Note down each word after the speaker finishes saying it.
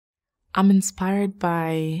I'm inspired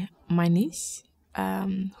by my niece,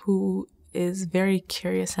 who is very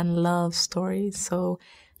curious and loves stories. So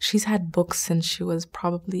she's had books since she was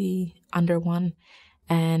probably under one.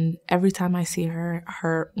 And every time I see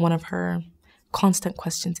her, one of her constant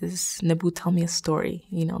questions is, Nabu, tell me a story,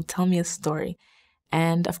 tell me a story.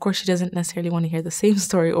 And of course, she doesn't necessarily want to hear the same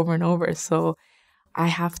story over and over. So I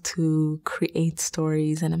have to create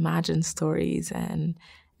stories and imagine stories and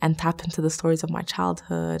tap into the stories of my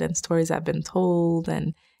childhood and stories I've been told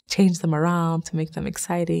and change them around to make them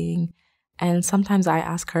exciting. And sometimes I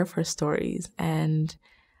ask her for stories, and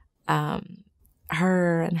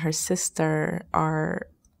her and her sister are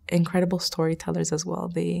incredible storytellers as well.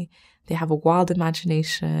 They have a wild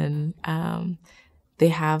imagination. They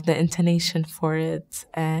have the intonation for it,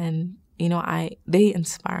 and they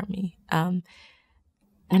inspire me. And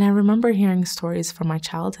I remember hearing stories from my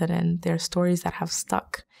childhood, and they're stories that have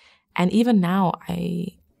stuck. And even now,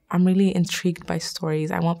 I'm really intrigued by stories.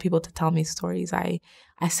 I want people to tell me stories. I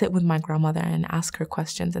sit with my grandmother and ask her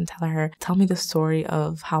questions and tell me the story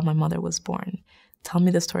of how my mother was born. Tell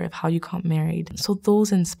me the story of how you got married. So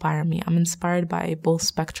those inspire me. I'm inspired by both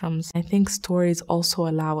spectrums. I think stories also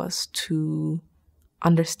allow us to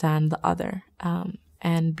understand the other,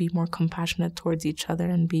 and be more compassionate towards each other,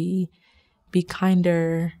 and be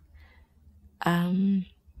kinder, and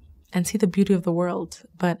see the beauty of the world.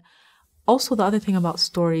 But also the other thing about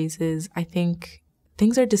stories is I think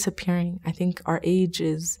things are disappearing. I think our age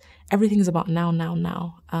is, everything is about now.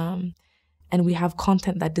 And we have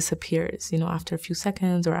content that disappears, after a few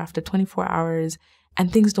seconds or after 24 hours,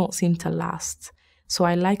 and things don't seem to last. So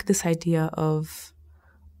I like this idea of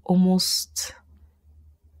almost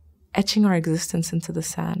etching our existence into the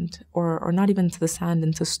sand, or not even into the sand,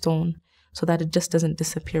 into stone, so that it just doesn't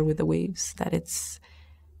disappear with the waves, that it's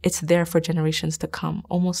there for generations to come.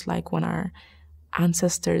 Almost like when our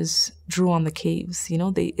ancestors drew on the caves,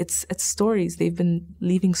 it's stories. They've been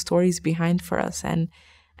leaving stories behind for us, and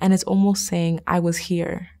it's almost saying, I was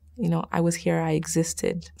here, I was here, I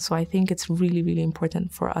existed. So I think it's really, really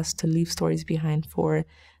important for us to leave stories behind for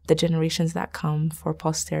the generations that come, for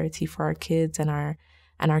posterity, for our kids and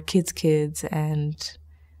our kids' kids, and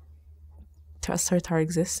to assert our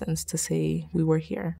existence, to say we were here.